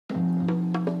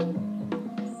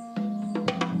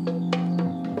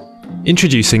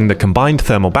Introducing the combined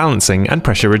thermal balancing and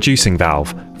pressure reducing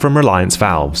valve from Reliance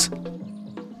Valves.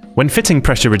 When fitting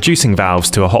pressure reducing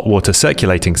valves to a hot water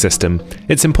circulating system,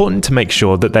 it's important to make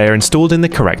sure that they are installed in the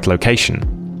correct location.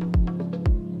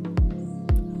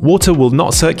 Water will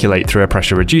not circulate through a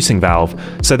pressure reducing valve,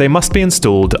 so they must be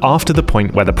installed after the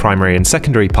point where the primary and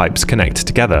secondary pipes connect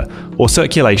together, or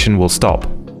circulation will stop.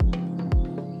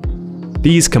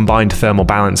 These combined thermal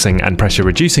balancing and pressure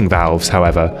reducing valves,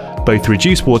 however, both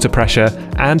reduce water pressure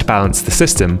and balance the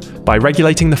system by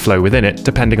regulating the flow within it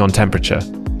depending on temperature.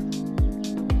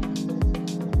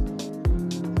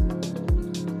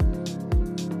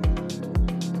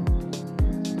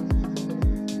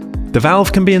 The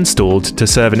valve can be installed to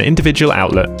serve an individual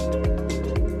outlet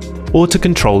or to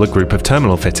control a group of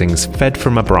terminal fittings fed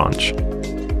from a branch.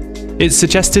 It's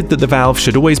suggested that the valve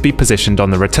should always be positioned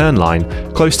on the return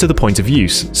line close to the point of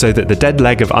use so that the dead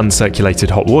leg of uncirculated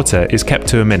hot water is kept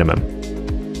to a minimum.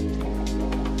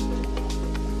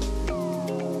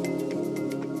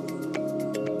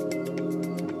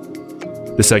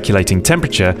 The circulating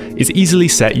temperature is easily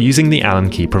set using the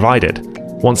Allen key provided.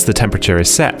 Once the temperature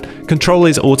is set, control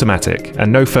is automatic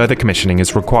and no further commissioning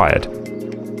is required.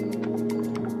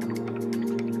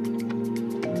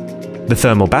 The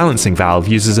thermal balancing valve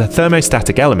uses a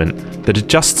thermostatic element that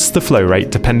adjusts the flow rate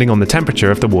depending on the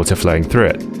temperature of the water flowing through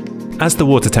it. As the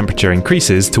water temperature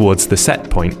increases towards the set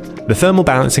point, the thermal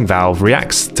balancing valve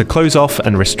reacts to close off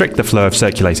and restrict the flow of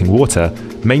circulating water,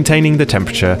 maintaining the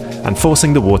temperature and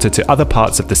forcing the water to other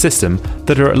parts of the system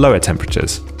that are at lower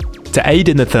temperatures. To aid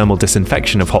in the thermal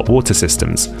disinfection of hot water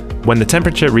systems, when the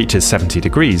temperature reaches 70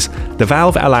 degrees, the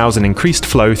valve allows an increased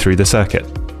flow through the circuit.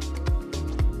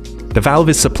 The valve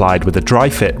is supplied with a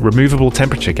dry-fit, removable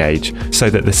temperature gauge so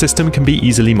that the system can be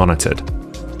easily monitored.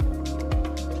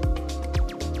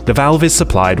 The valve is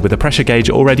supplied with a pressure gauge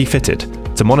already fitted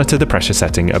to monitor the pressure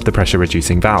setting of the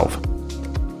pressure-reducing valve.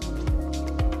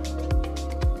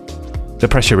 The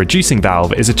pressure-reducing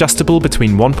valve is adjustable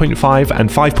between 1.5 and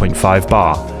 5.5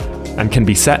 bar and can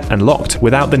be set and locked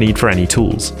without the need for any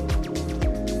tools.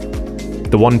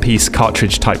 The one-piece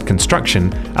cartridge-type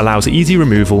construction allows easy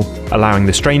removal, allowing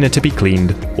the strainer to be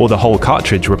cleaned or the whole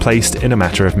cartridge replaced in a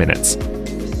matter of minutes.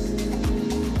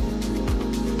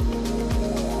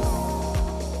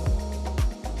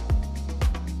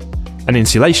 An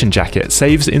insulation jacket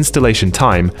saves installation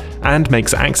time and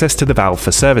makes access to the valve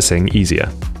for servicing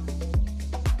easier.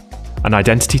 An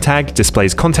identity tag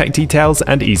displays contact details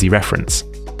and easy reference.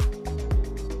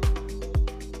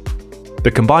 The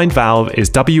combined valve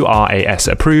is WRAS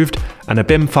approved and a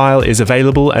BIM file is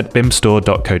available at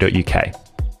bimstore.co.uk.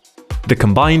 The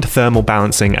combined thermal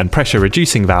balancing and pressure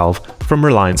reducing valve from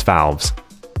Reliance Valves.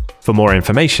 For more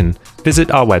information,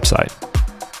 visit our website.